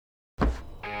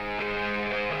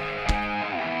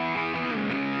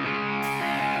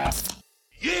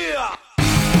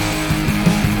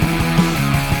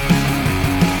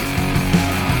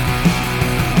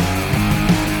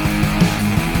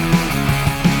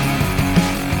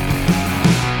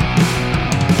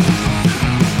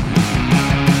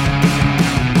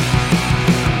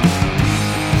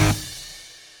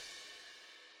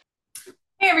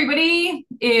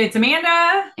It's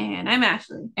Amanda, And I'm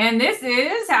Ashley. and this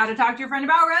is How to Talk to Your Friend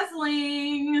About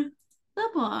Wrestling, The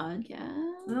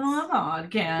podcast. the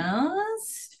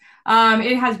podcast.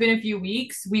 It has been a few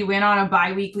weeks. We went on a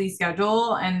bi-weekly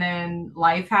schedule, and then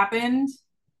life happened.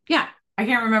 Yeah. I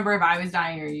can't remember if I was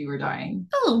dying or you were dying.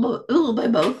 A little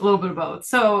bit both. A little bit of both.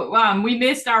 So we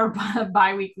missed our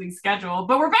bi-weekly schedule,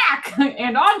 but we're back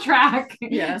and on track.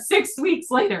 Yeah. 6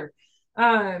 weeks later.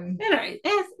 Has it been 6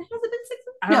 weeks?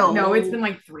 I don't know. It's been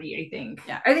like 3, I think.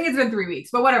 Yeah. I think it's been 3 weeks,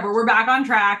 but whatever. We're back on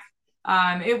track.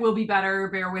 It will be better.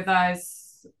 Bear with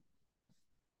us.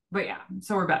 But yeah,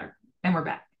 so we're better and we're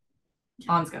back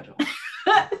on schedule.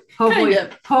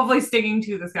 hopefully sticking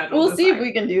to the schedule. We'll see if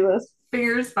we can do this.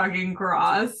 Fingers fucking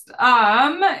crossed.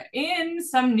 In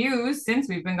some news, since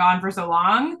we've been gone for so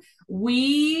long,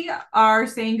 we are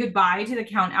saying goodbye to the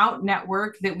Count Out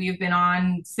network that we've been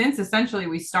on since essentially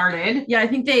we started. Yeah, I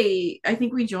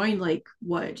think we joined like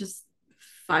just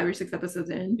 5 or 6 episodes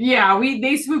in. Yeah,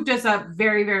 they swooped us up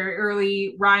very, very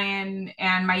early. Ryan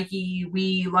and Mikey,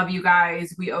 we love you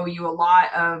guys. We owe you a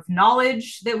lot of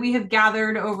knowledge that we have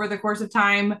gathered over the course of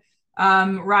time.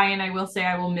 Ryan, I will say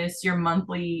I will miss your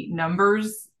monthly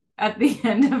numbers at the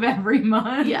end of every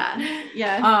month.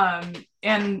 Yeah.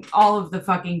 And all of the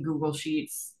fucking Google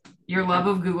Sheets. Your love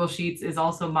of Google Sheets is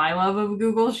also my love of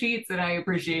Google Sheets, and I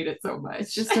appreciate it so much.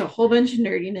 It's just a whole bunch of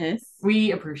nerdiness.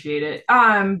 We appreciate it.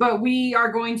 But we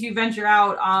are going to venture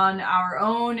out on our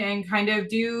own and kind of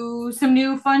do some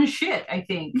new fun shit, I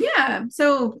think. Yeah.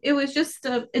 So it was just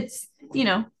it's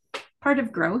part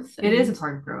of growth. It is a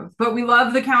part of growth. But we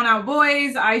love the Count Out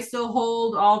boys. I still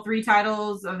hold all 3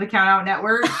 titles of the Count Out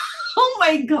network. Oh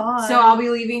my god. So I'll be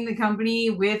leaving the company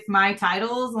with my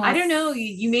titles. I don't know.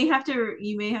 You may have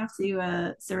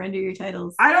to surrender your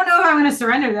titles. I don't know if I'm going to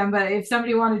surrender them, but if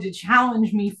somebody wanted to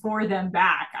challenge me for them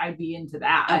back, I'd be into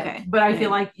that. Okay. But I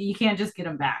feel like you can't just get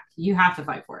them back. You have to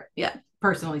fight for it. Yeah.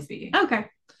 Personally speaking. Okay.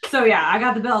 So yeah, I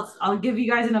got the belts. I'll give you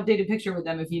guys an updated picture with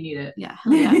them if you need it. Yeah.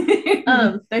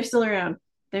 Yeah. They're still around.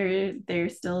 They're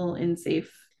still in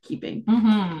safe keeping.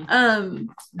 Mm-hmm.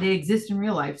 They exist in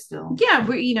real life still. Yeah,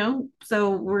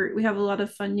 so we have a lot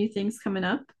of fun new things coming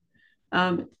up.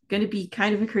 Gonna be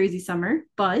kind of a crazy summer,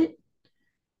 but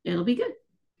it'll be good.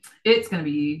 It's gonna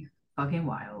be fucking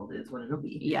wild is what it'll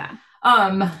be. Yeah.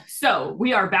 So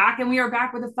we are back, and we are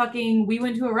back with a fucking we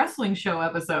went to a wrestling show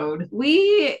episode.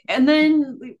 And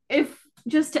then if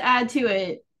just to add to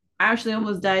it, Ashley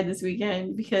almost died this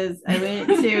weekend because I went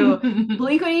to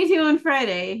Blink-182 on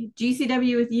Friday,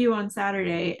 GCW with you on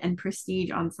Saturday, and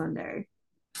Prestige on Sunday.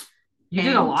 You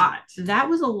did a lot. That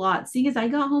was a lot, seeing as I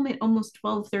got home at almost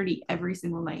 12:30 every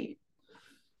single night.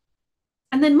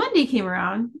 And then Monday came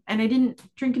around, and I didn't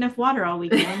drink enough water all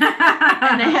weekend. And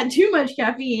I had too much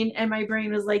caffeine, and my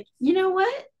brain was like, you know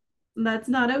what? That's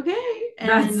not okay.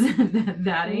 And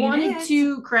that ain't wanted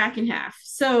to crack in half.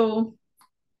 So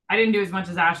I didn't do as much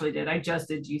as Ashley did. I just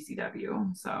did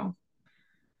GCW. So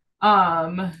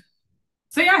yeah,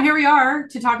 here we are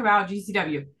to talk about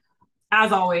GCW.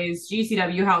 As always,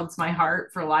 GCW holds my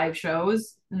heart for live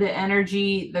shows. The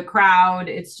energy, the crowd,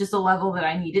 it's just a level that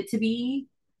I need it to be.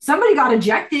 Somebody got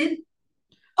ejected.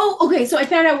 Oh, okay. So I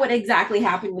found out what exactly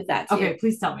happened with that too. Okay,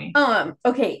 please tell me.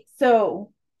 Okay.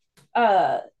 So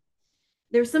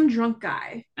there's some drunk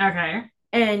guy. Okay.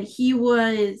 And he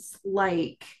was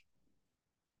like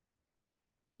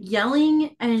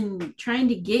yelling and trying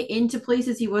to get into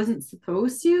places he wasn't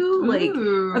supposed to. Like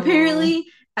apparently,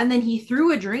 and then he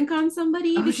threw a drink on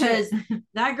somebody because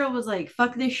that girl was like,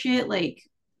 fuck this shit, like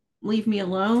leave me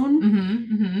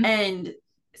alone. And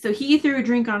so he threw a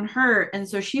drink on her, and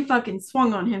so she fucking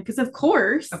swung on him because of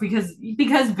course. Because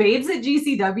babes at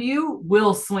GCW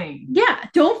will swing. Yeah,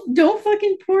 don't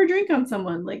fucking pour a drink on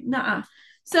someone. Like, nah.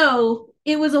 So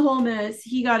it was a whole mess.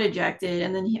 He got ejected,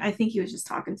 and then I think he was just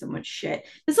talking so much shit.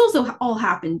 This also all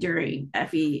happened during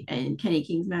Effie and Kenny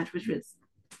King's match, which was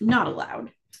not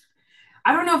allowed.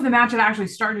 I don't know if the match had actually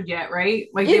started yet, right?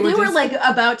 Like they were like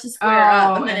about to square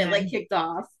up, and then it like kicked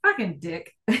off. Fucking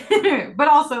dick. But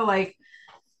also like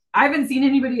I haven't seen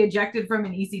anybody ejected from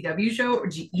an ECW show or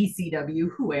ECW.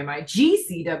 Who am I?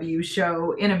 GCW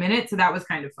show in a minute, so that was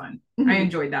kind of fun. I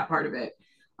enjoyed that part of it.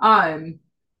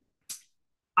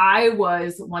 I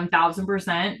was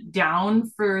 1000%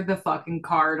 down for the fucking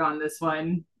card on this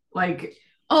one. Like,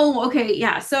 oh, okay,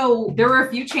 yeah. So there were a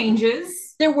few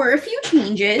changes. But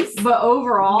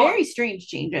overall, very strange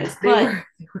changes. They were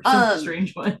some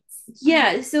strange ones.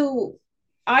 Yeah, so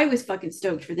I was fucking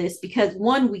stoked for this because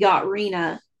one, we got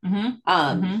Rena,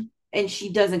 and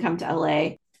she doesn't come to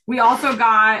LA. We also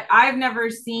got, I've never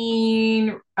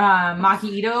seen Maki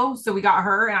Ito, so we got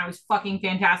her, and I was fucking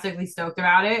fantastically stoked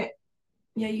about it.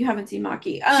 Yeah, you haven't seen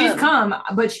Maki. She's come,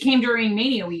 but she came during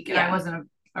Mania week, and I wasn't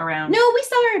around. No, we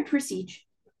saw her at Prestige.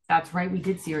 That's right. We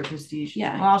did see her at Prestige.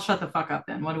 Yeah. Well, I'll shut the fuck up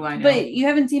then. What do I know? But you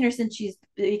haven't seen her since she's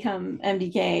become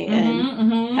MDK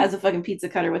and has a fucking pizza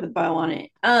cutter with a bow on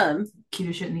it.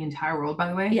 Cutest shit in the entire world, by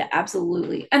the way. Yeah,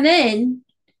 absolutely. And then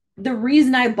the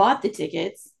reason I bought the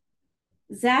tickets,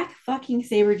 Zack fucking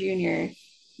Sabre Jr.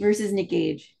 versus Nick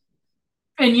Gage.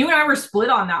 And you and I were split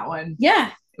on that one.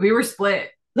 Yeah. We were split.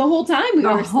 The whole time we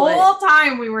were split. The whole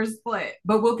time we were split.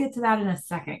 But we'll get to that in a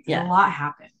second. Yeah. A lot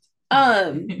happened.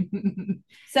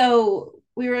 So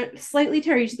we were slightly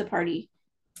tardy to the party.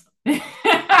 Just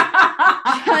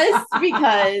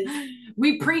because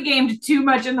we pre-gamed too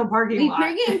much in the parking lot. We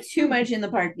pre-gamed too much in the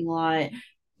parking lot.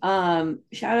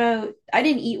 Shout out. I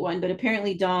didn't eat one, but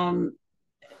apparently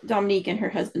Dominique and her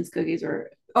husband's cookies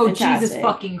were fantastic. Jesus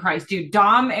fucking Christ, dude.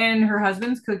 Dom and her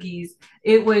husband's cookies.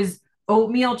 It was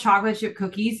oatmeal chocolate chip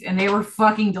cookies, and they were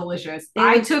fucking delicious.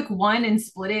 I took one and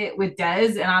split it with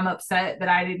Des, and I'm upset that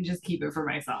I didn't just keep it for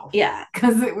myself. Yeah,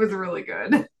 because it was really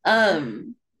good.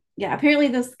 Yeah, apparently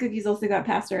those cookies also got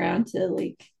passed around to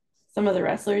like some of the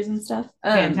wrestlers and stuff.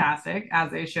 Fantastic, as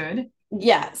they should.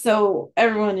 Yeah, so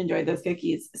everyone enjoyed those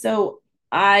cookies. So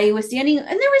I was standing, and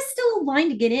there was still a line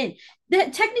to get in.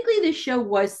 That technically the show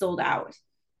was sold out.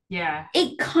 Yeah,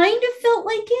 it kind of felt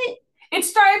like it. I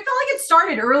felt like it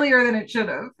started earlier than it should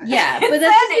have. Yeah, but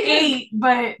that's 8,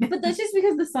 but that's just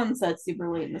because the sun sets super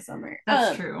late in the summer.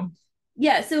 That's true.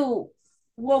 Yeah, so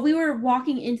while we were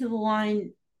walking into the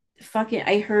line,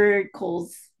 I heard Cole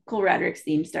Radrick's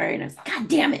theme start, and I was like, God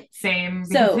damn it. Same,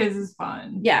 because his is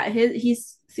fun. Yeah,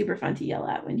 he's super fun to yell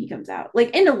at when he comes out,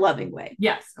 like in a loving way.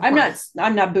 Yes, I'm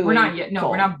not booing. We're not yet. No,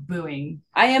 Cole. We're not booing.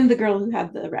 I am the girl who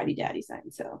had the Ratty Daddy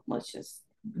sign, so let's just.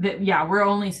 We're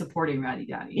only supporting Ratty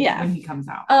Daddy when he comes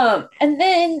out. And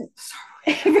then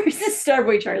versus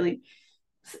Starboy Charlie.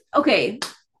 Okay,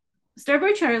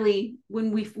 Starboy Charlie,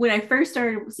 when I first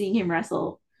started seeing him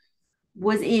wrestle,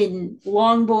 was in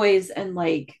long boys and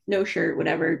like no shirt,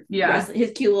 whatever. Yeah,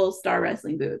 his cute little star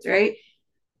wrestling boots, right?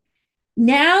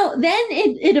 Now, then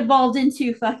it evolved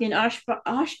into fucking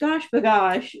Oshkosh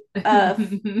Bagosh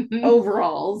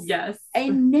overalls. Yes.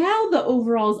 And now the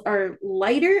overalls are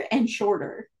lighter and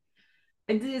shorter.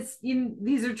 And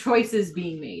these are choices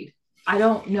being made. I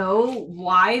don't know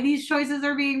why these choices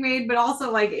are being made, but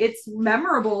also like it's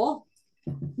memorable.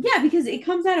 Yeah, because it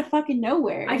comes out of fucking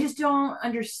nowhere. I just don't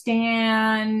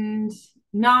understand.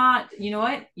 You know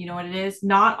what it is?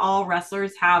 Not all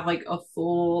wrestlers have like a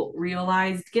full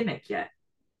realized gimmick yet.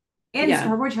 And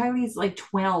Starboy Charlie is like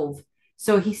 12,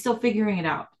 so he's still figuring it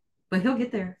out. But he'll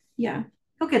get there. Yeah,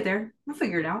 he'll get there. We'll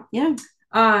figure it out. Yeah.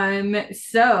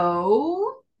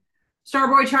 So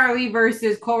Starboy Charlie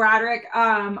versus Cole Radrick.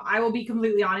 I will be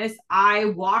completely honest. I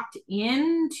walked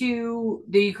into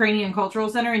the Ukrainian Cultural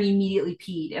Center and immediately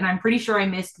peed, and I'm pretty sure I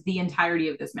missed the entirety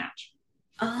of this match.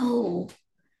 Oh.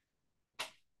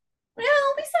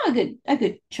 Well, we saw a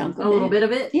good chunk of it. A little bit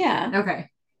of it? Yeah. Okay.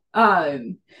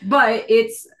 But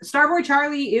it's Starboy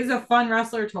Charlie is a fun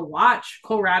wrestler to watch.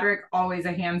 Cole Radrick, always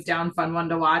a hands down fun one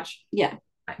to watch. Yeah.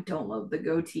 I don't love the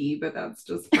goatee, but that's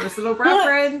just personal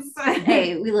preference.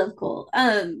 Hey, we love Cole.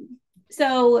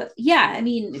 So yeah, I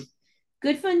mean,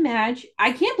 good fun match.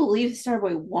 I can't believe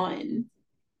Starboy won.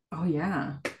 Oh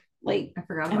yeah. Like I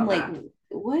forgot about that.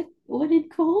 Like, what did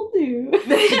Cole do?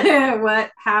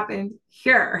 What happened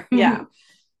here? Yeah.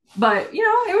 But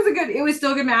it was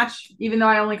still a good match, even though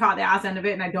I only caught the ass end of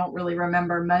it and I don't really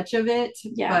remember much of it.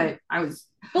 Yeah.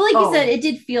 But you said, it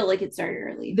did feel like it started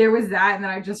early. There was that, and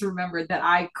then I just remembered that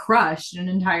I crushed an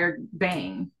entire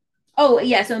bang. Oh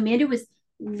yeah, so Amanda was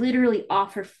literally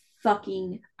off her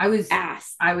fucking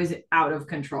ass. I was out of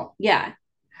control. Yeah.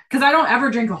 Because I don't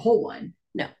ever drink a whole one.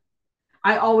 No.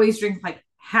 I always drink like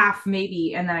half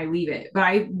maybe, and then I leave it. But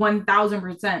I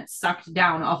 1000% sucked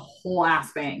down a whole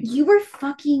ass bang. You were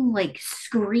fucking like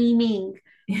screaming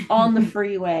on the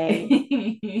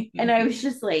freeway. And I was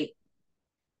just like,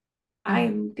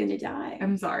 I'm gonna die.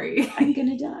 I'm sorry. I'm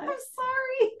gonna die. I'm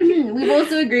sorry. We've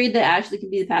also agreed that Ashley can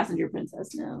be the passenger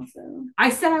princess now. So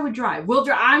I said I would drive.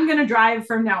 I'm gonna drive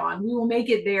from now on. We will make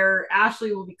it there.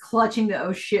 Ashley will be clutching the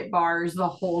oh shit bars the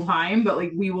whole time, but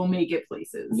like we will make it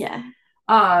places. Yeah.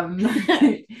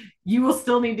 You will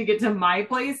still need to get to my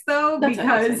place though,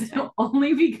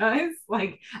 only because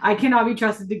like I cannot be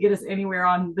trusted to get us anywhere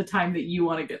on the time that you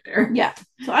want to get there. Yeah.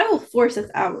 So I will force us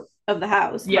out of the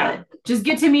house. Yeah. Just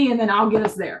get to me and then I'll get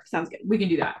us there. Sounds good. We can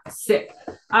do that. Sick.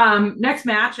 Next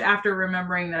match after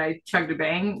remembering that I chugged a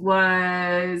bang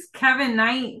was Kevin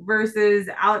Knight versus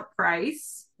Alec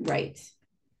Price. Right.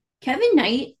 Kevin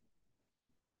Knight.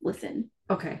 Listen.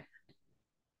 Okay.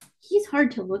 he's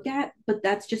hard to look at, but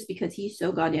that's just because he's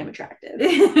so goddamn attractive.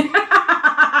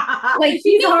 Like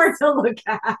he's hard to look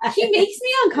at. He makes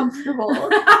me uncomfortable.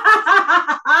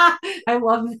 I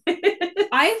love it.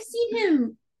 I've seen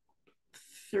him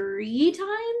 3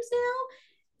 times now.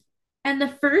 And the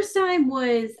first time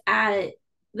was at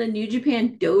the New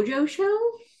Japan Dojo show.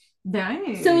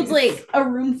 Nice. So it's like a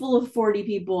room full of 40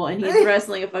 people and he's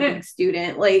wrestling a fucking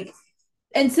student. Like,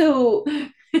 and so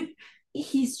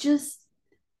he's just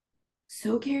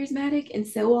so charismatic and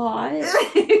so hot.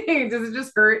 Does it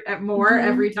just hurt more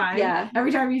every time? Yeah.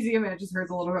 Every time you see him, it just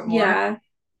hurts a little bit more. Yeah.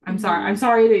 I'm sorry. I'm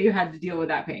sorry that you had to deal with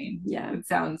that pain. Yeah. It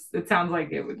sounds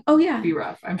like it would be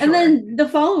rough. I'm sure. And then the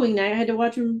following night I had to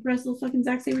watch him wrestle fucking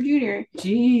Zack Sabre Jr.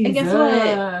 Jesus. And guess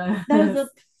what? That was the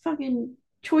fucking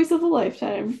choice of a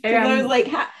lifetime. And I was like,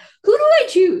 who do I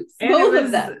choose? Both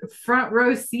of them. Front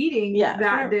row seating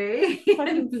that day.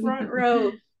 Fucking front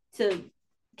row to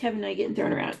Kevin Knight getting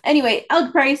thrown around. Anyway,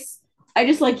 Alec Price, I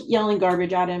just like yelling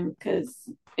garbage at him because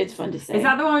it's fun to say. Is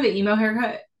that the one with the emo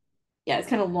haircut? Yeah, it's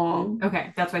kind of long.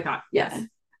 Okay, that's what I thought. Yes.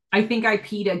 I think I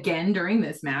peed again during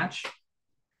this match.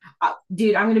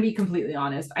 Dude, I'm going to be completely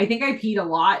honest. I think I peed a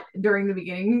lot during the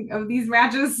beginning of these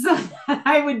matches so that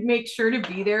I would make sure to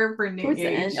be there for Nick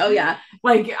Gage. Oh, yeah.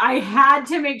 Like, I had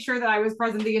to make sure that I was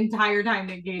present the entire time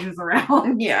Nick Gage was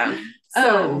around. Yeah.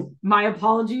 So, my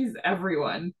apologies,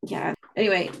 everyone. Yeah.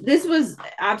 Anyway, this was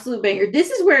absolute banger. This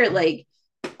is where, like,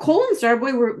 Cole and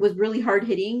Starboy was really hard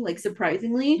hitting, like,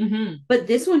 surprisingly. Mm-hmm. But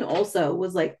this one also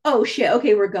was like, oh, shit,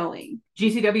 okay, we're going.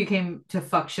 GCW came to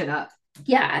fuck shit up.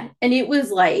 Yeah, and it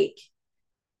was like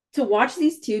to watch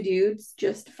these two dudes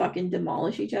just fucking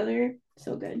demolish each other.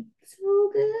 So good. So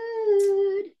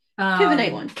good. Kevin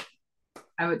Knight won.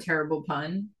 I have a terrible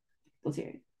pun. Let's hear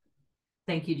it.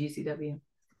 Thank you, GCW.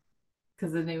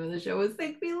 Because the name of the show was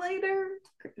Thank Me Later.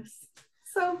 Chris.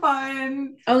 So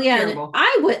fun. Oh, yeah. And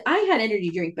I had energy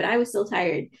drink, but I was still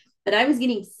tired. But I was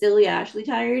getting silly Ashley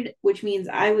tired, which means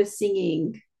I was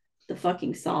singing the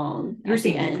fucking song. You're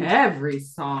singing every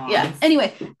song. Yeah.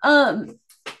 Anyway,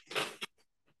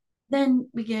 then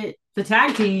we get the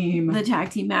tag team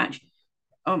match.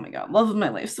 Oh my god, love of my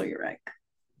life, Sawyer Wreck.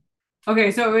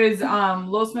 Okay, so it was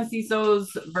Los Macizos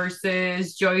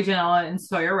versus Joey Janela and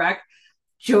Sawyer Wreck.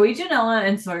 Joey Janela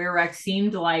and Sawyer Wreck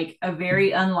seemed like a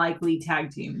very unlikely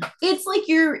tag team. It's like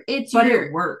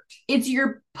it worked. It's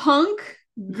your punk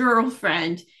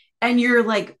girlfriend and your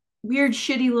like weird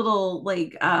shitty little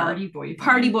like party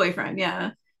boyfriend.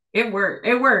 Yeah, it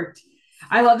worked.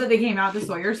 I love that they came out to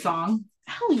Sawyer's song.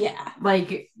 Hell yeah.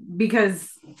 Like, because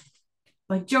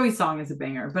like Joey's song is a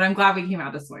banger, but I'm glad we came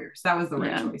out to Sawyer's. That was the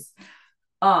right choice.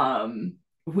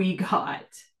 We got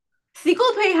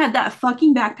Cyclope had that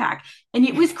fucking backpack and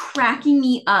it was cracking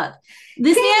me up.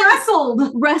 This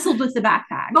man wrestled with the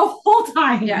backpack the whole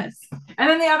time. Yes. And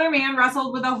then the other man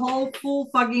wrestled with a whole full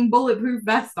fucking bulletproof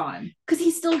vest on. Because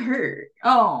he's still hurt.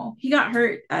 Oh. He got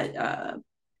hurt at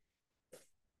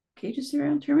Cages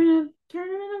Around Tournament,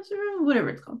 whatever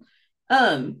it's called.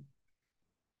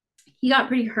 He got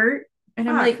pretty hurt. And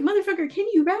I'm like, motherfucker, can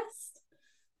you rest?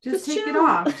 Just take it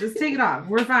off. Just take it off.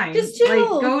 We're fine. Just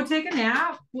chill. Like, go take a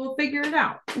nap. We'll figure it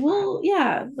out. Well,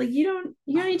 yeah. Like, you don't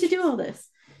need to do all this.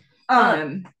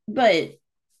 But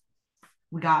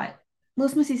we got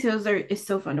Los Macizos is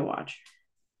so fun to watch.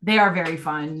 They are very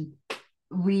fun.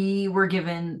 We were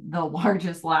given the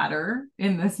largest ladder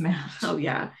in this match. Oh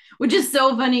yeah, which is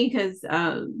so funny because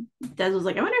Des was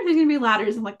like, "I wonder if there's gonna be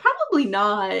ladders." I'm like, "Probably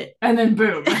not." And then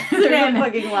boom, there's a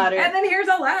fucking ladder. And then here's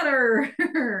a ladder.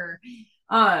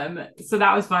 So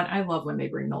that was fun. I love when they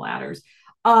bring the ladders.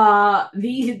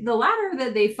 The ladder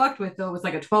that they fucked with though was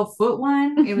like a 12-foot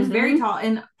one. It was very tall.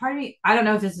 And pardon me, I don't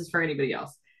know if this is for anybody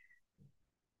else.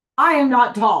 I am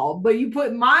not tall, but you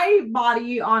put my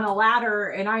body on a ladder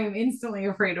and I am instantly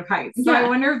afraid of heights. So I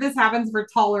wonder if this happens for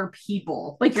taller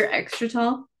people. Like you're extra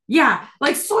tall? Yeah.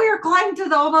 Like Sawyer climbed to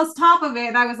the almost top of it.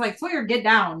 And I was like, Sawyer, get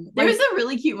down. There was a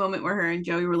really cute moment where her and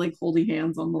Joey were like holding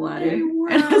hands on the ladder.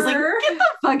 And I was like, get the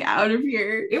fuck out of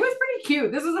here. It was pretty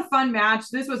cute. This was a fun match.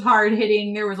 This was hard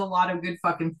hitting. There was a lot of good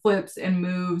fucking flips and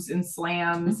moves and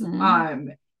slams.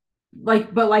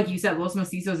 But like you said, Los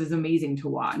Macizos is amazing to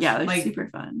watch. Yeah, they're like, super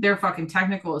fun. They're fucking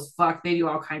technical as fuck. They do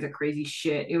all kinds of crazy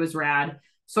shit. It was rad.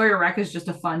 Sawyer Wreck is just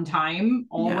a fun time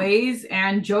always. Yeah.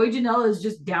 And Joey Janela is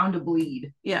just down to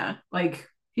bleed. Yeah. Like,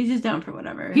 he's just down for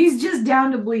whatever. He's just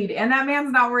down to bleed. And that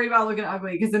man's not worried about looking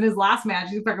ugly because in his last match,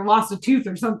 he fucking lost a tooth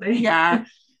or something. Yeah.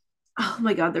 Oh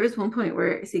my god, there was one point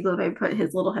where Cyclope put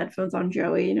his little headphones on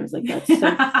Joey and it was like, that's so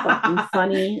fucking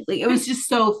funny. Like, it was just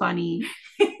so funny.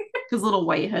 His little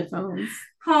white headphones.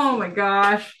 Oh my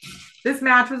gosh. This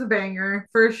match was a banger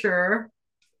for sure.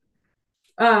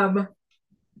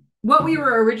 What we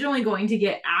were originally going to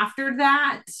get after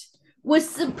that was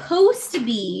supposed to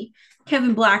be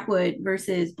Kevin Blackwood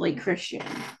versus Blake Christian.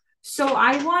 So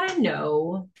I want to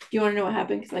know. Do you want to know what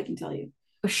happened? Because I can tell you.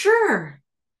 Sure.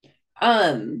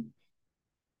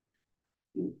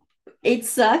 It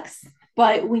sucks,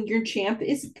 but when your champ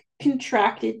is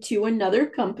contracted to another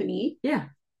company, yeah,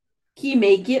 he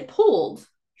may get pulled.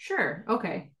 Sure.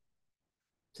 Okay.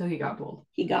 So he got pulled.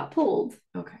 He got pulled.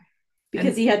 Okay.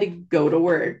 Because he had to go to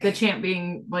work. The champ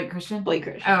being Blake Christian? Blake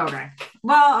Christian. Oh, okay.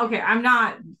 Well, okay.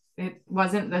 It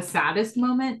wasn't the saddest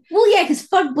moment. Well, yeah, because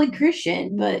fuck Blake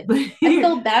Christian, but I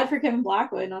felt bad for Kevin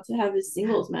Blackwood not to have his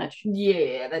singles match.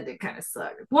 Yeah, that did kind of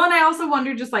suck. Well, and I also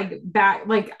wonder just I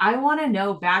want to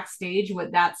know backstage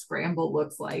what that scramble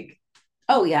looks like.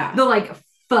 Oh, yeah. The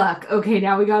fuck, okay,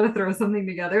 now we got to throw something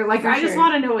together. I just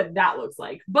want to know what that looks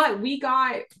like. But we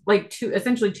got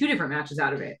essentially two different matches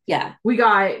out of it. Yeah. We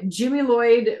got Jimmy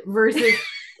Lloyd versus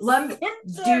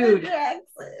dude,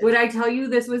 would I tell you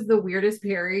this was the weirdest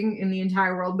pairing in the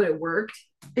entire world, but it worked.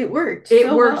 It worked.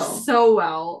 It worked so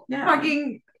well. Yeah.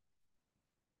 Fucking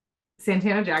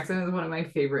Santana Jackson is one of my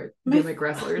favorite gimmick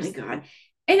wrestlers. Oh my god.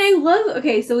 And I love,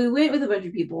 so we went with a bunch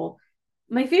of people.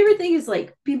 My favorite thing is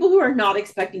people who are not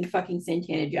expecting fucking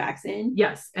Santana Jackson.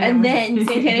 Yes. And then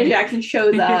Santana Jackson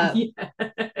shows up. Yes.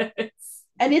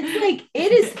 And it's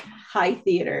it is high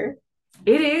theater.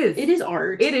 It is. It is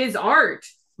art. It is art.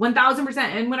 1000%.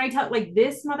 And when I tell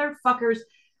this motherfuckers,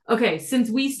 okay, since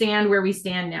we stand where we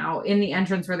stand now in the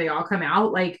entrance where they all come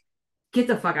out, get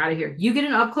the fuck out of here. You get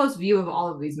an up close view of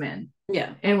all of these men.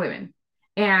 Yeah. And women.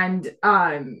 And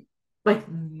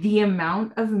the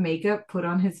amount of makeup put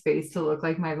on his face to look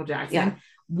like Michael Jackson. Yeah.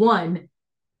 One,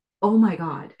 oh my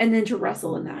God. And then to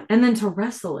wrestle in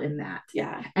that.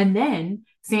 Yeah. And then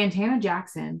Santana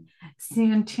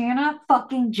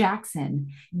fucking Jackson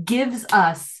gives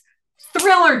us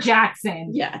Thriller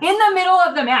Jackson in the middle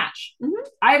of the match. Mm-hmm.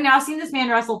 I have now seen this man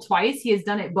wrestle twice. He has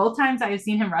done it both times I have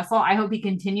seen him wrestle. I hope he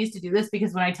continues to do this,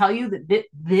 because when I tell you that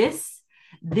this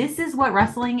is what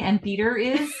wrestling and theater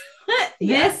is,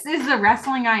 this is the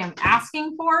wrestling I am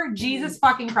asking for. Jesus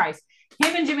fucking Christ.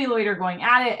 Him and Jimmy Lloyd are going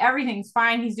at it. Everything's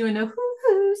fine. He's doing the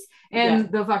hoo-hoos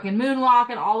and the fucking moonwalk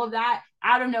and all of that.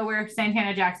 Out of nowhere,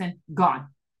 Santana Jackson, gone.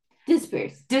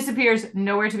 Disappears,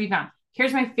 nowhere to be found.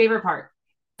 Here's my favorite part.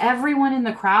 Everyone in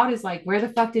the crowd is where the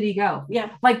fuck did he go?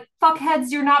 Yeah. Fuckheads,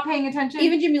 you're not paying attention.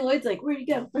 Even Jimmy Lloyd's where'd he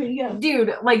go? Where'd he go?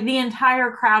 Dude, the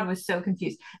entire crowd was so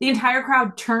confused. The entire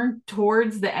crowd turned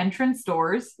towards the entrance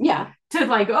doors. Yeah. To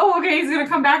oh, okay, he's going to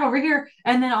come back over here.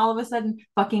 And then all of a sudden,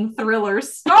 fucking Thriller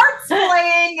starts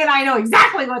playing, and I know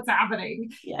exactly what's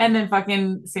happening. Yeah. And then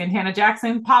fucking Santana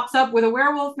Jackson pops up with a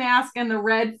werewolf mask and the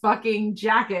red fucking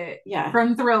jacket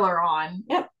from Thriller on.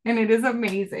 Yep. And it is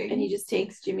amazing. And he just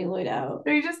takes Jimmy Lloyd out.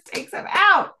 He just takes him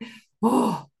out.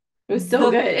 Oh, it was so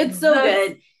good. It's so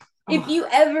good. If you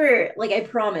ever, I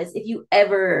promise, if you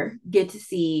ever get to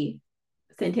see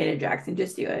Santana Jackson,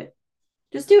 just do it.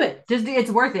 Just do it. It's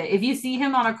worth it. If you see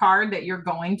him on a card that you're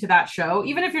going to that show,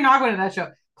 even if you're not going to that show,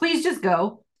 please just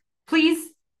go. Please.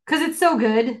 Because it's so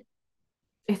good.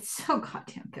 It's so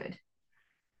goddamn good.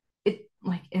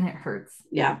 And it hurts.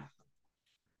 Yeah.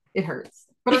 It hurts.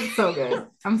 But it's so good.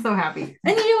 I'm so happy.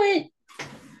 And you know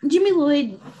what? Jimmy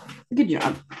Lloyd, good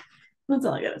job. That's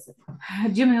all I gotta say.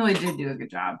 Jimmy Lloyd did do a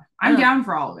good job. I'm down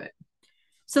for all of it.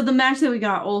 So the match that we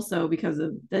got also, because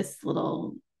of this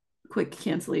little quick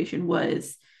cancellation,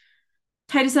 was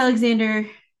Titus Alexander,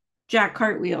 Jack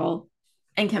Cartwheel,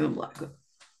 and Kevin Blackwood.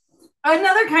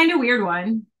 Another kind of weird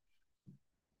one.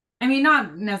 I mean,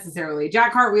 not necessarily.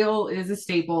 Jack Cartwheel is a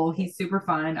staple. He's super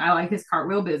fun. I like his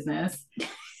cartwheel business.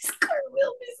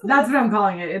 That's what I'm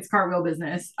calling it. It's cartwheel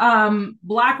business.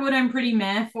 Blackwood I'm pretty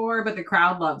meh for, but the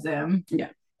crowd loves him. Yeah.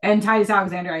 And Titus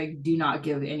Alexander, I do not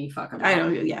give any fuck about. I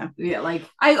don't. Yeah. Yeah.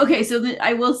 So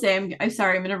I will say, I'm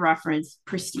sorry. I'm going to reference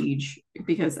Prestige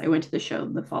because I went to the show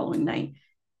the following night.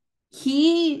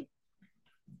 He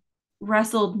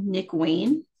wrestled Nick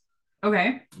Wayne.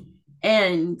 Okay.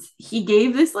 And he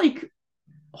gave this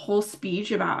whole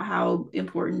speech about how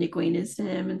important Nick Wayne is to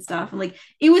him and stuff. And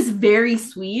it was very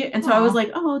sweet. And so I was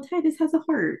oh, Titus has a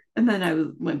heart. And then I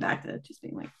went back to just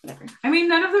being whatever. I mean,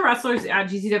 none of the wrestlers at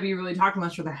GCW really talk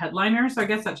unless you're the headliner. So I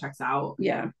guess that checks out.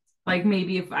 Yeah.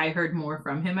 Maybe if I heard more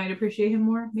from him, I'd appreciate him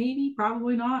more. Maybe,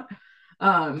 probably not.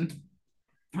 But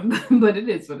it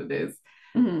is what it is.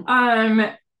 Mm-hmm.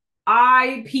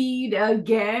 I peed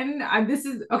again.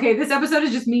 This episode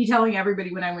is just me telling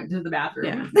everybody when I went to the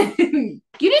bathroom. Yeah.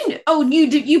 You didn't. Oh, you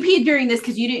did. You peed during this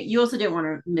because you didn't. You also didn't want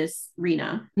to miss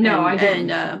Rena. No, I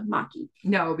didn't. And Maki.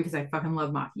 No, because I fucking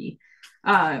love Maki.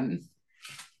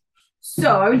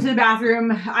 So I went to the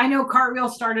bathroom. I know cartwheel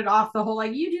started off the whole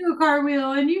like, you do a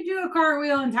cartwheel and you do a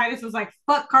cartwheel. And Titus was like,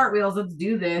 fuck cartwheels, let's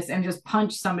do this. And just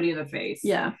punch somebody in the face.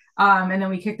 Yeah. And then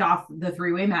we kicked off the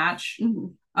 3-way match.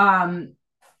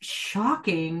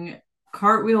 Shocking.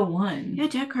 Cartwheel won. Yeah,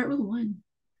 Jack Cartwheel won.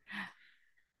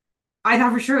 I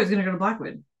thought for sure it was going to go to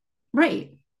Blackwood.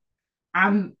 Right.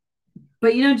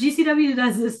 But GCW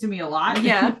does this to me a lot.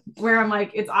 Yeah. Where I'm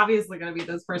like, it's obviously going to be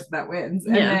this person that wins.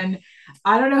 And then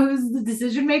I don't know who's the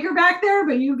decision maker back there,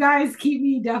 but you guys keep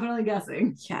me definitely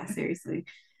guessing. Yeah, seriously.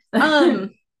 Yeah.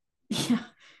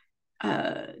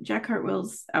 Jack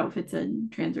Cartwheel's outfit said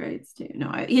trans rights too.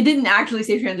 No, he didn't actually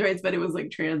say trans rights, but it was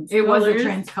like trans. It was the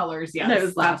trans colors. Yeah, I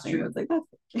was laughing. I was like,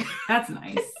 that's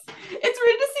nice. It's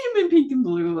weird to see him in pink and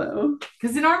blue though,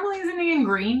 because it normally isn't in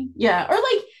green. Yeah, or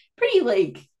like pretty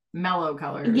like mellow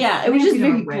colors. Yeah, it was just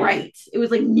very bright. It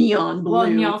was like neon blue. Well,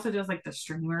 and he also does like the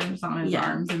streamers on his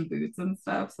arms and boots and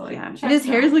stuff. So like, and his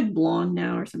hair is like blonde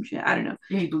now or some shit. I don't know.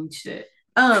 Yeah, he bleached it.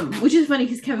 Which is funny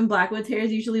because Kevin Blackwood's hair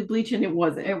is usually bleached and it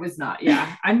wasn't. It was not.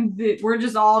 Yeah, we're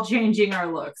just all changing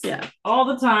our looks. Yeah, all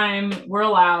the time. We're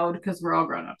allowed because we're all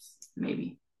grown-ups.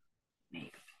 Maybe.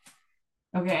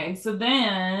 Okay, so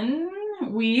then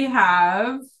we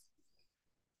have.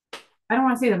 I don't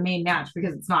want to say the main match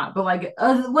because it's not, but like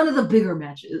one of the bigger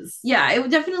matches. Yeah, it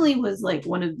definitely was like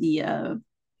one of the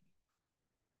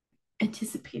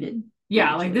anticipated.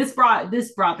 Yeah, like this brought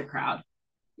the crowd.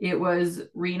 It was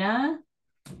Rena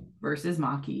versus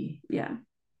Maki. Yeah.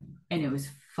 And it was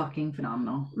fucking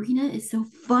phenomenal. Rena is so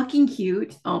fucking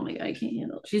cute. Oh my god, I can't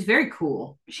handle it. She's very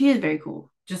cool. She is very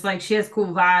cool. Just like she has cool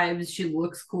vibes. She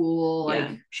looks cool.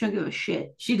 Like she don't give a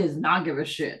shit. She does not give a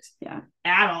shit. Yeah.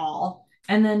 At all.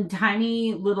 And then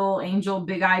tiny little angel,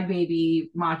 big-eyed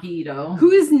baby Maki Ito, who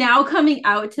is now coming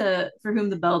out to For Whom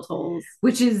the Bell Tolls,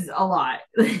 which is a lot,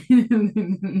 but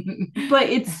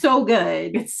it's so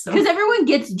good. It's so because everyone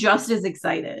gets just as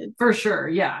excited for sure.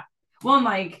 Yeah. Well, I'm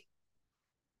like,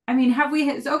 I mean, have we?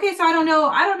 Okay, so I don't know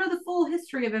the full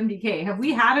history of MDK. Have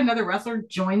we had another wrestler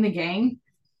join the gang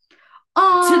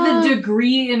to the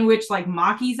degree in which like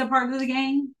Maki's a part of the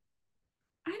gang?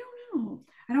 I don't know.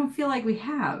 I don't feel like we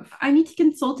have. I need to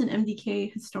consult an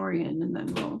MDK historian and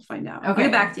then we'll find out. Okay. I'll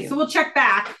get back to you. So we'll check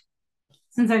back.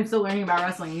 Since I'm still learning about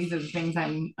wrestling, these are the things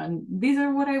these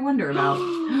are what I wonder about.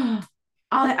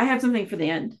 I have something for the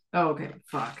end. Oh, okay.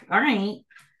 Fuck. All right.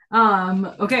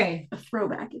 Okay. A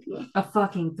throwback, if you will. A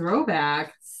fucking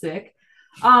throwback. Sick.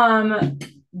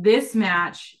 This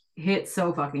match hit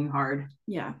so fucking hard.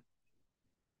 Yeah.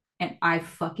 And I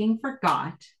fucking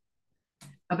forgot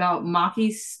about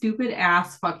Maki's stupid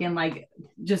ass fucking like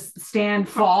just stand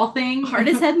fall thing.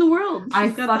 Hardest head in the world. I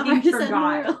fucking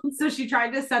forgot. So she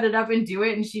tried to set it up and do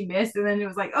it and she missed. And then it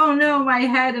was like, oh no, my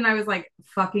head. And I was like,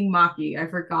 fucking Maki. I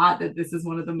forgot that this is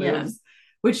one of the moves,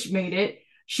 which made it.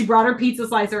 She brought her pizza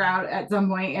slicer out at some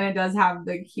point and it does have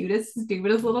the cutest,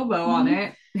 stupidest little bow on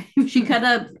it. She cut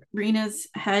up Rena's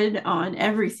head on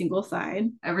every single side.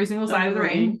 Every single side of the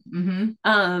ring.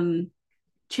 Mm-hmm.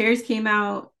 Chairs came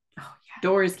out.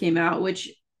 Doors came out,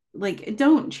 which like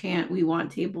don't chant we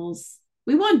want tables.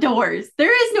 We want doors.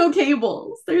 There is no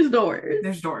tables. There's doors.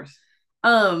 There's doors.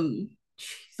 But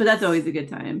that's always a good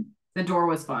time. The door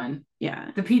was fun. Yeah.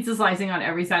 The pizza slicing on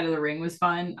every side of the ring was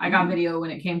fun. I got video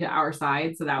when it came to our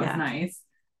side, so that was nice.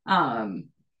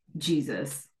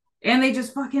 Jesus. And they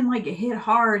just fucking like hit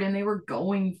hard and they were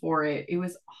going for it. It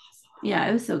was awesome. Yeah,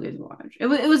 it was so good to watch. It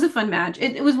was a fun match.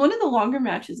 It was one of the longer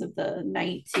matches of the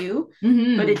night too,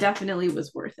 but it definitely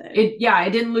was worth it.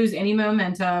 It didn't lose any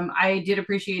momentum. I did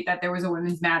appreciate that there was a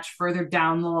women's match further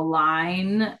down the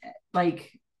line,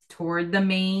 like toward the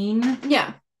main.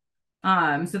 Yeah.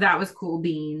 So that was cool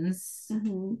beans.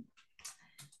 Mm-hmm.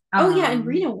 And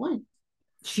Rena won.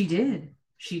 She did.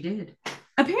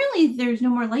 Apparently, there's no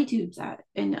more light tubes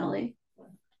in LA.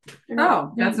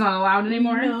 That's not allowed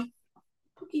anymore. No.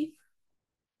 Okay.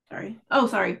 Sorry. Oh,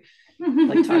 sorry.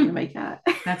 Like talking to my cat.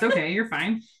 That's okay. You're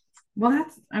fine. Well,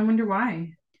 I wonder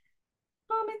why.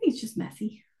 Maybe it's just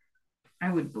messy. I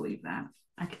would believe that.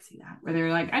 I could see that. Where they're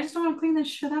like, I just don't want to clean this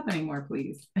shit up anymore,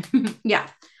 please. Yeah.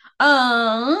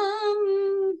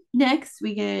 Next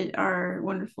we get our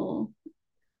wonderful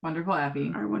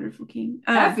Effie. Our wonderful king.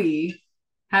 Effie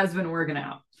has been working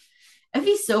out.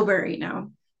 Effie's sober right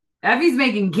now. Effie's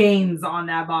making gains on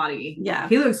that body. Yeah.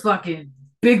 He looks fucking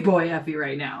big boy Effie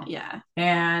right now. Yeah.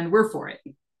 And we're for it.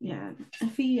 Yeah.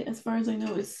 Effie, as far as I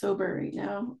know, is sober right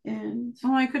now. And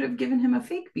I could have given him a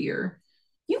fake beer.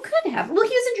 You could have. Well,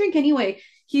 he doesn't drink anyway.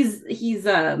 He's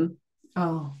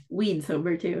weed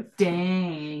sober too.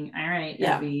 Dang. All right,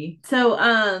 yeah. Effie.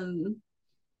 So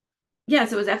Yeah,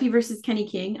 so it was Effie versus Kenny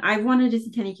King. I've wanted to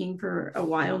see Kenny King for a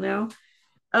while now.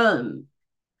 Um,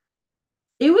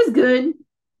 it was good.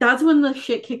 That's when the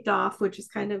shit kicked off, which is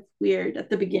kind of weird at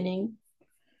the beginning.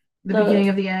 The beginning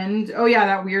of the end. Oh yeah,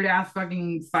 that weird ass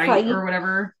fucking fight or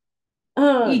whatever.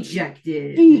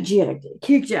 Ejected,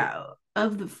 kicked out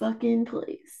of the fucking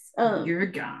place. You're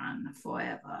gone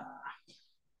forever.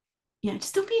 Yeah,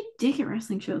 just don't be a dick at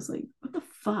wrestling shows. Like, what the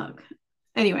fuck?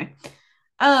 Anyway,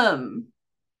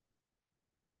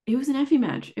 it was an Effie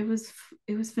match. It was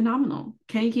phenomenal.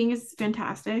 Kenny King is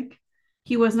fantastic.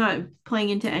 He was not playing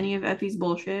into any of Effie's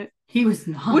bullshit. He was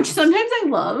not. Which sometimes I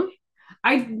love.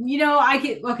 I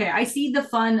see the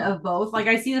fun of both. Like,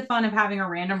 I see the fun of having a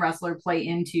random wrestler play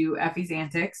into Effie's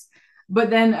antics, but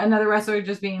then another wrestler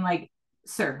just being like,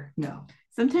 sir, no.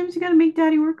 Sometimes you gotta make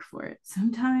daddy work for it.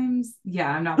 Sometimes, yeah,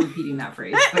 I'm not repeating that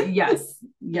phrase, but yes.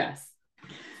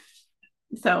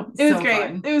 So it was great.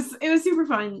 Fun. It was super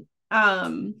fun.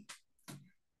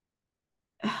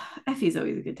 Effie's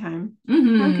always a good time.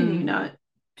 Mm-hmm. How can you not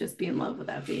just be in love with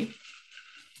Effie?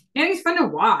 And he's fun to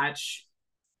watch.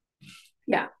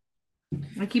 Yeah.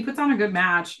 Like, he puts on a good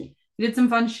match. He did some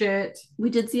fun shit. We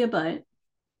did see a butt.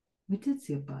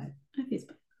 Effie's butt.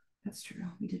 That's true.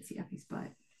 We did see Effie's butt.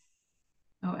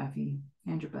 Oh, Effie.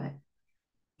 And your butt.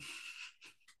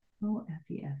 Oh,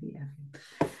 Effie.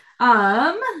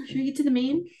 Should we get to the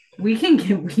main? We can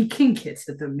get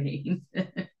to the main.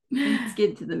 Let's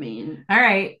get to the main. All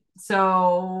right.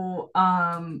 So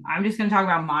I'm just gonna talk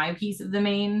about my piece of the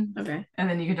main. Okay. And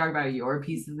then you can talk about your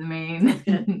piece of the main.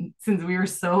 Okay. Since we were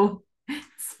so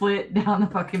split down the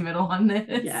fucking middle on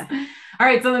this. Yeah. All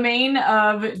right. So the main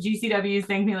of GCW's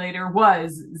Thank Me Later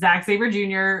was Zack Sabre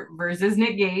Jr. versus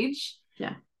Nick Gage.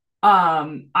 Yeah.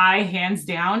 I hands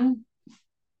down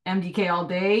MDK all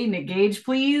day. Nick Gage,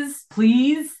 please.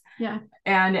 Yeah.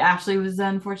 And Ashley was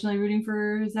unfortunately rooting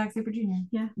for Zack Sabre Jr.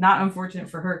 Yeah. Not unfortunate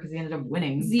for her because he ended up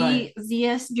winning.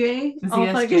 ZSJ.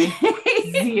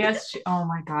 ZSJ. Oh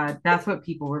my God. That's what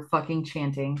people were fucking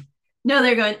chanting. No,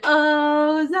 they're going,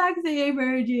 oh, Zack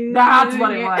Sabre Jr. That's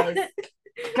what it was.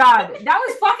 God, that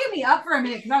was fucking me up for a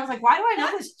minute because I was like, why do I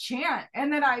know this chant?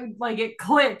 And then it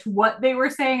clicked what they were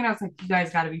saying, and I was like, you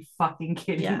guys gotta be fucking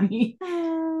kidding me.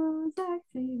 Oh, Zack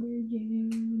Sabre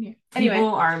Jr. Anyway.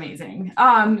 People are amazing.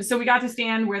 So we got to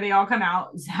stand where they all come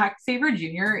out. Zack Sabre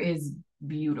Jr. is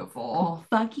beautiful.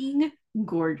 Fucking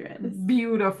gorgeous.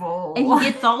 Beautiful. And he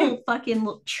gets all fucking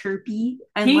chirpy.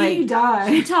 And he does.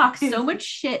 He talks so much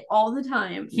shit all the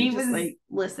time. He was like,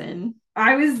 listen.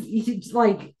 I was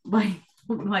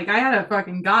like I had a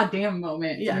fucking goddamn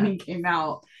moment when he came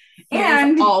out.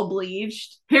 Hair's all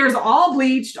bleached.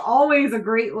 Always a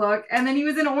great look. And then he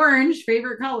was in orange,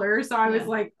 favorite color. So I was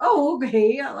like, oh,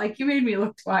 okay. Like, you made me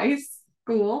look twice.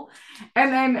 Cool.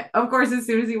 And then, of course, as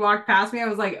soon as he walked past me, I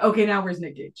was like, okay, now where's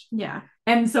Nick Gage? Yeah.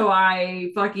 And so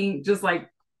I fucking just like,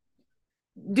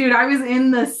 dude, I was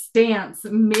in the stance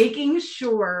making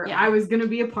sure I was going to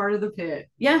be a part of the pit.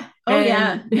 Yeah. Oh,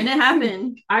 yeah. And it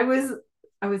happened. I was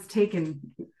taken.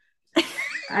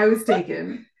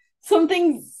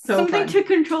 Something took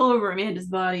control over Amanda's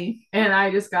body. And I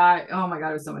just got, oh my God,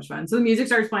 it was so much fun. So the music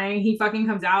starts playing. He fucking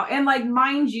comes out. And like,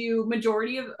 mind you,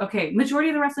 majority of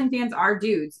the wrestling fans are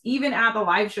dudes. Even at the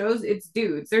live shows, it's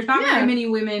dudes. There's not very many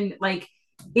women like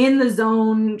in the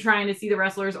zone trying to see the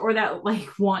wrestlers or that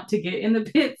like want to get in the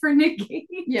pit for Nick Gage.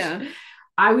 Yeah.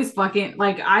 I was fucking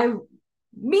like, me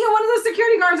and one of the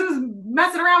security guards was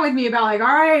messing around with me about like, all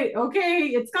right, okay,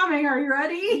 it's coming. Are you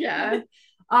ready? Yeah.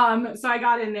 So I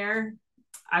got in there.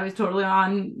 I was totally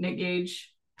on Nick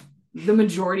Gage the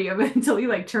majority of it until he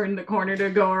like turned the corner to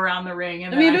go around the ring.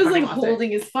 And it was like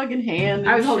holding his fucking hand.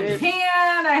 I was holding his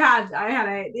hand. I had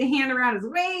a hand around his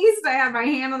waist. I had my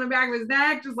hand on the back of his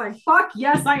neck, just like, fuck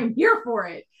yes, I am here for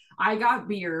it. I got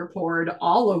beer poured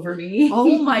all over me.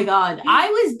 Oh my God. I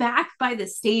was back by the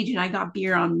stage and I got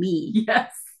beer on me. Yes.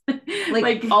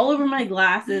 like all over my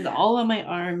glasses, all on my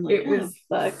arm. Like, it was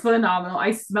phenomenal.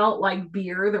 I smelled like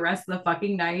beer the rest of the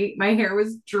fucking night. My hair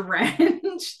was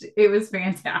drenched. It was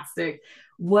fantastic.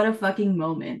 What a fucking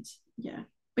moment. Yeah.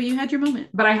 But you had your moment.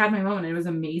 But I had my moment. It was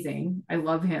amazing. I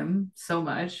love him so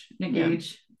much. Nick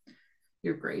Gage,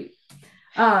 you're great.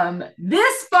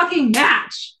 This fucking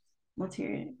match. Let's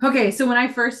hear it. Okay, so when I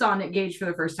first saw Nick Gage for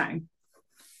the first time,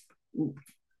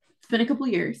 it's been a couple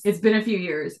years. It's been a few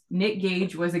years. Nick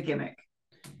Gage was a gimmick.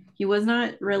 He was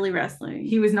not really wrestling.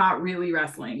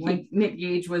 Like, Nick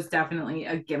Gage was definitely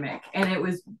a gimmick, and it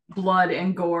was blood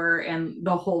and gore and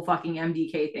the whole fucking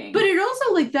MDK thing. But it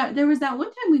also like that. There was that one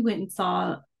time we went and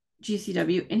saw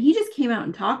GCW, and he just came out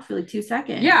and talked for like 2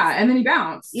 seconds. Yeah, and then he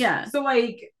bounced. Yeah. So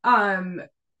like,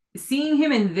 seeing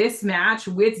him in this match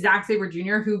with Zack Sabre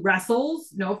Jr., who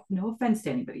wrestles, no offense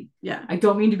to anybody. Yeah. I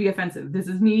don't mean to be offensive. This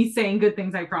is me saying good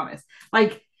things, I promise.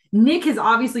 Like, Nick is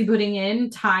obviously putting in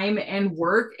time and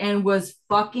work and was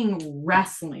fucking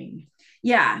wrestling.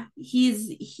 Yeah.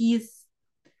 He's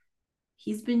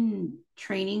been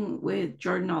training with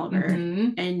Jordan Oliver,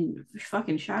 and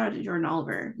fucking shout out to Jordan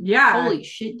Oliver. Yeah. Holy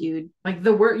shit, dude. Like,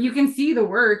 the work, you can see the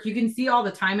work, you can see all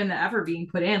the time and the effort being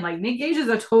put in. Like, Nick Gage is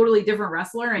a totally different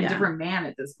wrestler and different man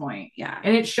at this point. Yeah.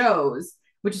 And it shows,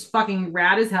 which is fucking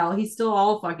rad as hell. He's still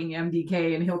all fucking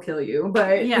MDK and he'll kill you.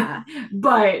 But yeah.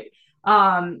 But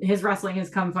his wrestling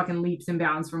has come fucking leaps and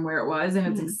bounds from where it was, and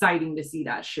it's exciting to see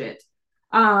that shit.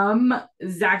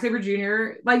 Zack Sabre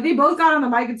Jr., like, they both got on the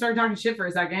mic and started talking shit for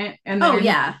a second, and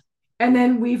then and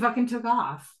then we fucking took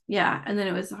off. Yeah, and then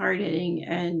it was hard hitting,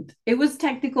 and it was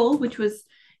technical, which was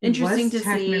interesting to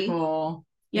see.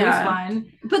 Yeah, it was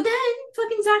fun. But then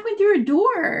fucking Zack went through a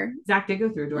door. Zack did go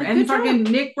through a door, like, and fucking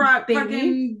job. Nick brought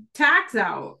fucking tacks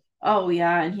out. Oh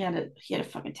yeah, and he had a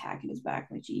fucking tack in his back.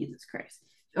 Like, Jesus Christ.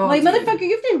 Oh, like, dude. Motherfucker,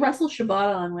 you have to wrestle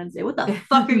Shibata on Wednesday. What the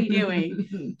fuck are you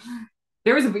doing?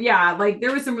 There was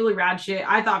some really rad shit.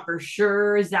 I thought for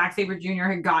sure Zack Sabre Jr.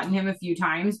 had gotten him a few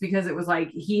times, because it was like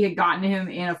he had gotten him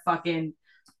in a fucking,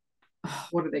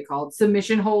 what are they called?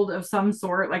 Submission hold of some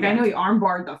sort. Like, I know he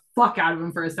armbarred the fuck out of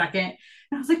him for a second. And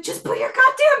I was like, just put your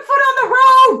goddamn foot on the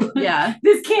rope. Yeah.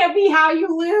 This can't be how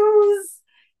you lose.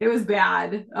 It was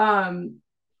bad.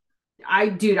 I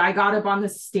got up on the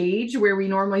stage where we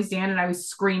normally stand, and I was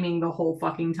screaming the whole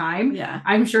fucking time. Yeah.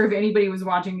 I'm sure if anybody was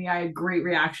watching me, I had great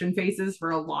reaction faces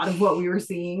for a lot of what we were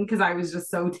seeing, because I was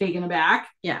just so taken aback.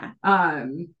 Yeah.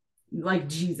 Like,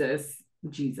 Jesus.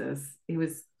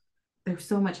 There's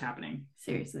so much happening.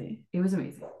 Seriously. It was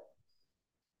amazing.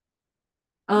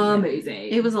 Amazing.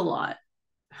 It was a lot.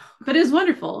 But it was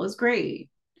wonderful. It was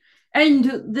great.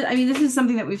 And I mean, this is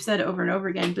something that we've said over and over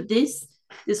again, but this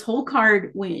whole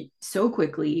card went so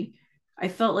quickly. I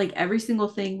felt like every single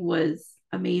thing was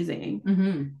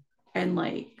amazing and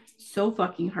like so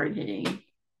fucking hard hitting.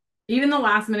 Even the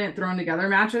last minute thrown together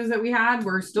matches that we had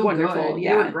were still wonderful. Good.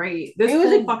 Yeah, they were great. This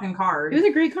was a fucking card. It was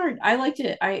a great card. I liked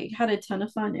it. I had a ton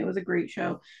of fun. It was a great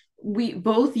show.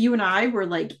 You and I were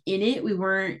like in it. We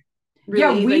weren't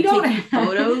really, we don't taking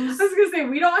photos. I was gonna say,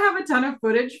 we don't have a ton of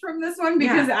footage from this one,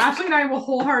 because Ashley and I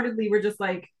wholeheartedly were just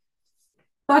like,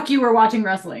 fuck you, we're watching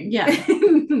wrestling. Yeah.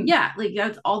 Yeah, like,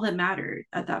 that's all that mattered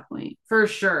at that point. For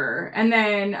sure. And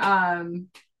then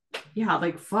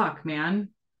like, fuck, man.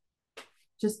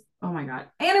 Just, oh my God.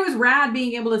 And it was rad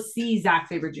being able to see Zack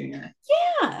Sabre Jr.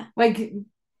 Yeah. Like,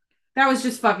 that was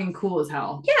just fucking cool as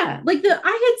hell. Yeah. Like, I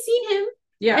had seen him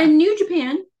in New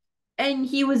Japan, and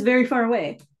he was very far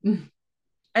away.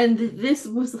 And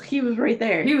he was right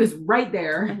there. He was right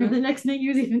there. And then the next night he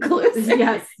was even closer.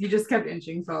 Yes, you just kept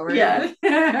inching forward. Yeah.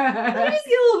 Let me just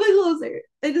get a little bit closer.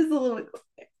 Just a little bit closer.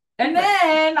 And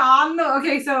then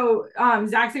so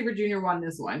Zack Sabre Jr. won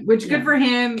this one, which good for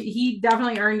him. He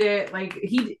definitely earned it. Like,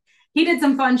 he did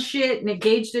some fun shit. Nick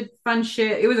Gage did fun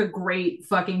shit. It was a great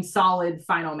fucking solid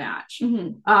final match.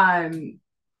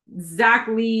 Zack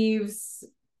leaves,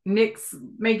 Nick's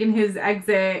making his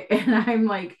exit, and I'm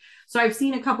like, so I've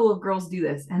seen a couple of girls do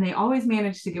this, and they always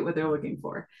manage to get what they're looking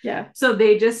for. Yeah. So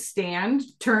they just stand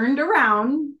turned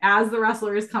around as the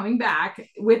wrestler is coming back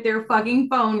with their fucking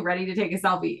phone ready to take a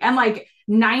selfie. And like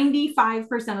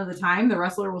 95% of the time, the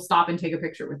wrestler will stop and take a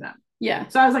picture with them. Yeah.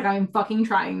 So I was like, I'm fucking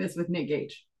trying this with Nick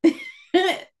Gage.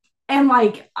 And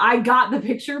like, I got the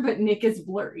picture, but Nick is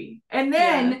blurry. And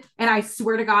then, and I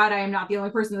swear to God, I am not the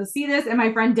only person to see this. And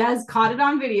my friend Des caught it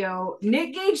on video.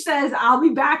 Nick Gage says, I'll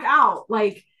be back out.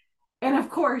 Like, and of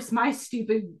course, my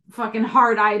stupid fucking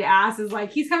hard-eyed ass is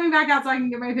like, he's coming back out so I can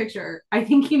get my picture. I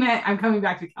think he meant I'm coming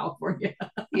back to California.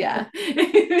 Yeah.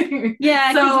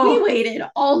 Yeah, because we waited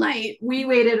all night. We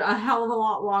waited a hell of a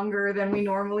lot longer than we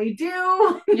normally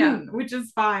do. Yeah. Which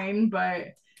is fine, but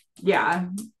yeah.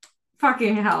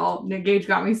 Fucking hell. Nick Gage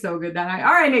got me so good that night.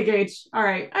 All right, Nick Gage. All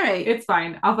right. It's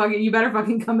fine. You better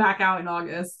fucking come back out in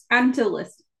August. Add him to the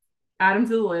list.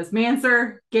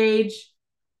 Manser, Gage,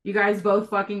 you guys both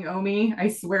fucking owe me. I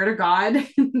swear to God.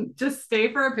 Just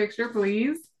stay for a picture,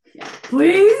 please. Yeah.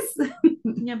 Please.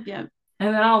 Yep.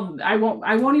 And then I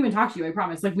won't even talk to you, I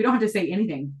promise. Like, we don't have to say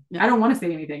anything. Yeah. I don't want to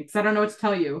say anything because I don't know what to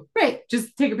tell you. Right.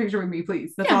 Just take a picture with me,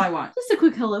 please. That's all I want. Just a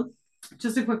quick hello.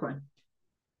 Just a quick one.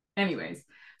 Anyways.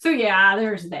 So yeah,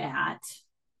 there's that.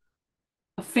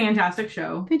 A fantastic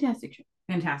show.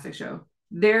 Fantastic show.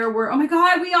 There were, oh my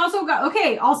God, we also got,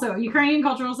 also Ukrainian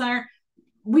Cultural Center.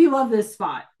 we love this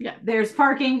spot. Yeah. There's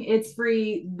parking. It's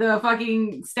free. The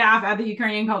fucking staff at the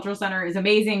Ukrainian Cultural Center is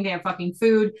amazing. They have fucking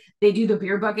food. They do the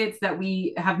beer buckets that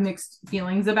we have mixed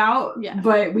feelings about. Yeah.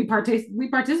 But we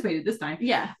participated this time.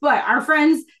 Yeah. But our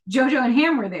friends Jojo and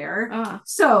Ham were there.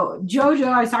 So Jojo,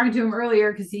 I was talking to him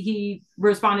earlier because he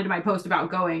responded to my post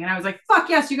about going. And I was like, fuck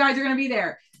yes, you guys are going to be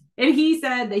there. And he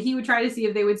said that he would try to see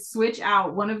if they would switch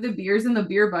out one of the beers in the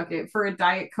beer bucket for a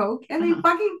Diet Coke. And they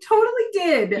fucking totally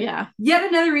did. Yeah. Yet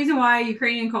another reason why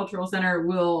Ukrainian Cultural Center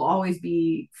will always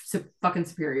be fucking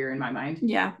superior in my mind.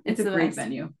 Yeah. It's a great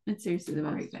venue. It's seriously the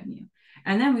best. Great venue.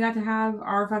 And then we got to have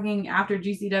our fucking after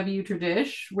GCW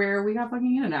tradish where we got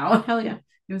fucking In-N-Out. Hell yeah.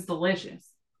 It was delicious.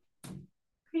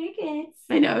 Crickets.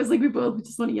 I know. It's like we both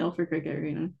just want to yell for cricket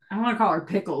right now. I want to call her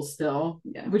Pickles still.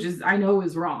 Yeah. Which is, I know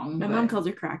is wrong. My mom calls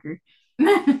her Cracker.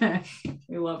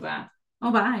 We love that.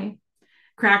 Oh, bye.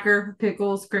 Cracker,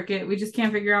 Pickles, Cricket. We just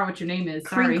can't figure out what your name is.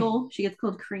 Crinkle. Sorry. She gets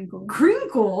called Crinkle.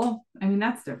 Crinkle? I mean,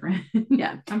 that's different.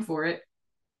 Yeah. I'm for it.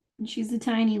 And she's a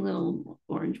tiny little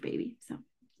orange baby. So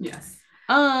yes.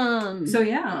 So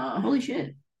yeah. Holy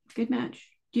shit. Good match.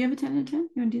 Do you have a 10 out of 10? You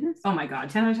want to do this? Oh my god,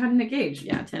 10 out of 10 Nick Gage.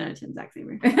 Yeah, 10 out of 10 Zach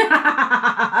Sabre.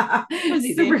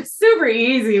 super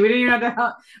easy. We didn't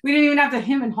even have to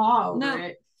him and haw over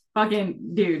it.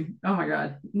 Fucking dude. Oh my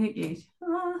god. Nick Gage.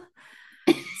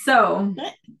 So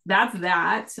that's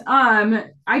that.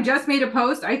 I just made a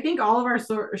post. I think all of our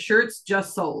shirts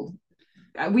just sold.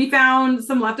 We found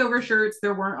some leftover shirts.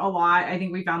 There weren't a lot. I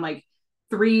think we found like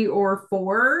 3 or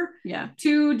 4. Yeah.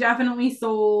 2 definitely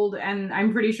sold, and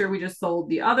I'm pretty sure we just sold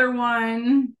the other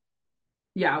one.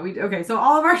 Yeah, okay, so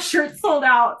all of our shirts sold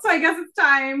out. So I guess it's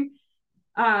time.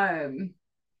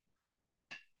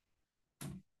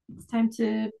 It's time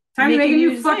to make a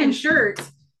new fucking shirt.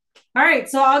 All right,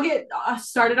 so I'll get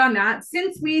started on that.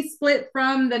 Since we split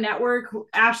from the network,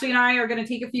 Ashley and I are going to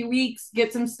take a few weeks,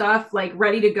 get some stuff like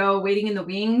ready to go, waiting in the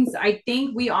wings. I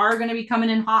think we are going to be coming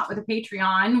in hot with a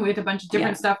Patreon with a bunch of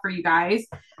different stuff for you guys.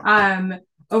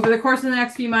 Over the course of the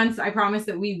next few months, I promise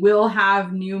that we will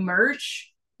have new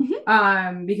merch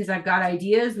because I've got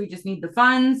ideas. We just need the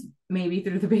funds. Maybe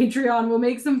through the Patreon, we'll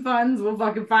make some funds. We'll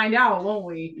fucking find out, won't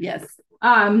we? Yes.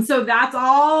 So that's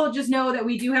all. Just know that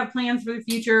we do have plans for the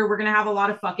future. We're gonna have a lot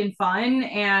of fucking fun,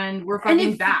 and we're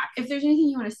fucking back. If there's anything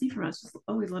you want to see from us, just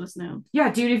always let us know.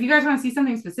 Yeah, dude. If you guys want to see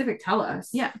something specific, tell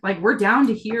us. Yeah, like we're down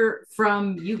to hear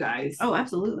from you guys. Oh,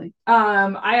 absolutely.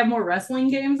 I have more wrestling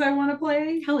games I want to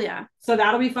play. Hell yeah. So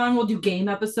that'll be fun. We'll do game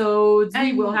episodes.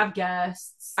 We will have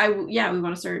guests. We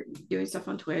want to start doing stuff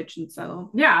on Twitch, and so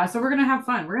we're gonna have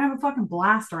fun. We're gonna have a fucking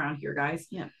blast around here, guys.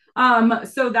 Yeah.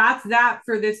 So that's that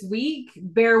for this week.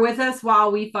 Bear with us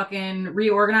while we fucking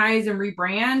reorganize and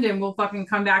rebrand, and we'll fucking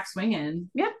come back swinging.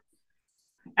 Yeah.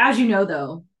 As you know,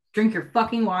 though, drink your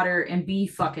fucking water and be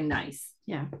fucking nice.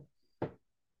 Yeah.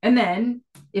 And then,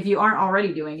 if you aren't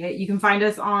already doing it, you can find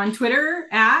us on Twitter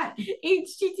at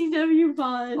HGTW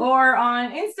Pod or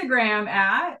on Instagram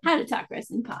at How to Talk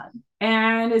Wrestling Pod.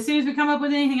 And as soon as we come up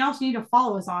with anything else you need to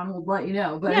follow us on, we'll let you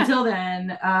know. But until then,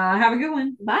 have a good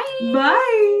one. Bye.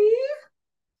 Bye.